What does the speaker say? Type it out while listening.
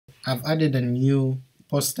I've added a new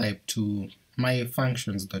post type to my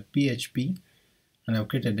functions.php, and I've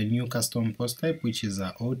created a new custom post type which is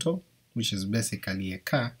auto, which is basically a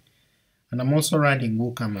car, and I'm also running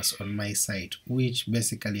WooCommerce on my site, which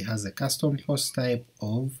basically has a custom post type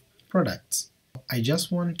of products. I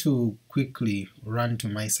just want to quickly run to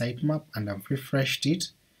my sitemap, and I've refreshed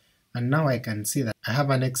it, and now I can see that I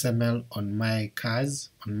have an XML on my cars,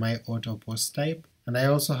 on my auto post type, and I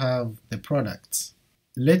also have the products.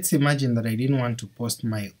 Let's imagine that I didn't want to post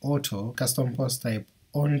my auto custom post type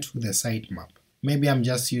onto the sitemap. Maybe I'm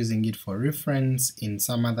just using it for reference in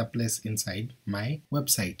some other place inside my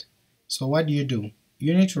website. So what do?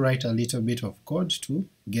 You need to write a little bit of code to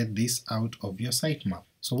get this out of your sitemap.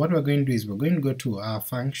 So what we're going to do is we're going to go to our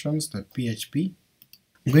functions.php.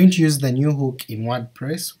 I'm going to use the new hook in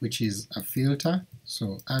WordPress, which is a filter,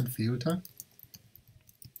 so add filter.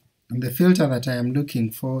 And the filter that I am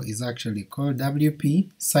looking for is actually called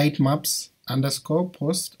WP sitemaps underscore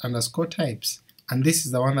post underscore types, and this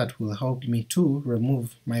is the one that will help me to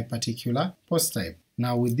remove my particular post type.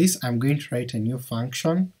 Now with this I'm going to write a new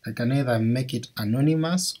function. I can either make it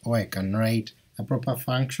anonymous or I can write a proper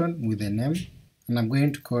function with a name, and I'm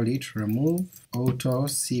going to call it remove auto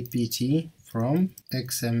cpt from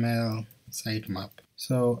XML sitemap.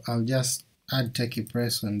 So I'll just add techie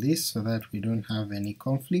press on this so that we don't have any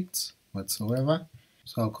conflicts whatsoever.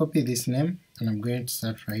 So I'll copy this name and I'm going to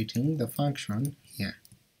start writing the function here.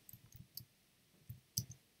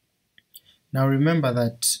 Now remember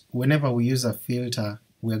that whenever we use a filter,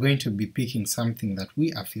 we're going to be picking something that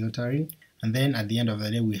we are filtering, and then at the end of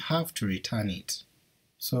the day we have to return it.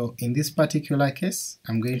 So in this particular case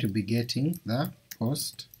I'm going to be getting the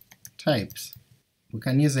post types. We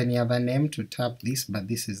can use any other name to tap this, but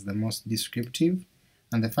this is the most descriptive,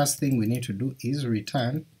 and the first thing we need to do is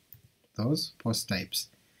return those post types.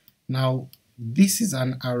 Now this is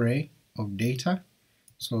an array of data,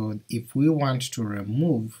 so if we want to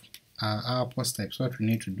remove our post types, what we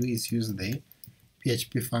need to do is use the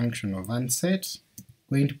PHP function of unset,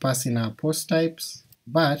 going to pass in our post types,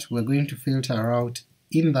 but we're going to filter out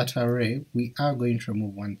in that array. We are going to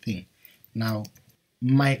remove one thing. Now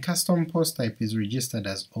my custom post type is registered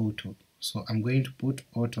as auto, so I'm going to put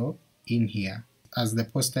auto in here as the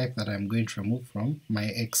post type that I'm going to remove from my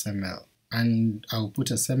XML, and I'll put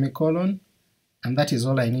a semicolon, and that is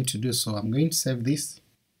all I need to do. So I'm going to save this.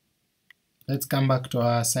 Let's come back to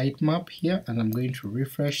our sitemap here, and I'm going to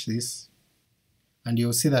refresh this, and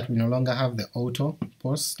you'll see that we no longer have the auto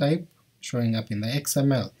post type showing up in the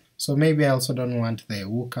XML. So maybe I also don't want the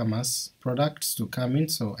WooCommerce products to come in,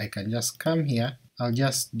 so I can just come here, I'll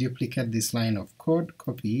just duplicate this line of code,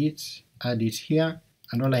 copy it, add it here,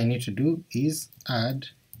 and all I need to do is add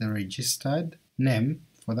the registered name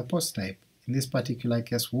for the post type. In this particular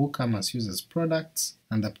case WooCommerce uses products,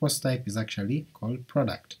 and the post type is actually called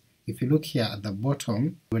product. If you look here at the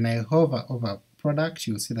bottom, when I hover over product,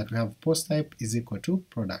 you'll see that we have post type is equal to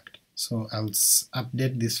product. So I'll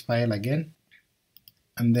update this file again,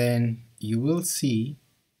 and then you will see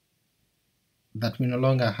that we no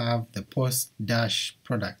longer have the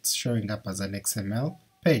post-products showing up as an XML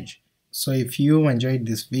page. So if you enjoyed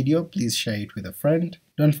this video, please share it with a friend.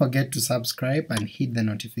 Don't forget to subscribe and hit the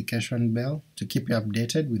notification bell to keep you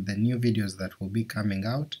updated with the new videos that will be coming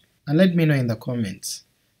out, and let me know in the comments,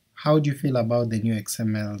 how do you feel about the new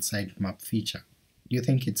XML sitemap feature? Do you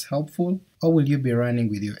think it's helpful, or will you be running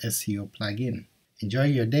with your SEO plugin? Enjoy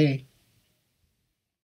your day!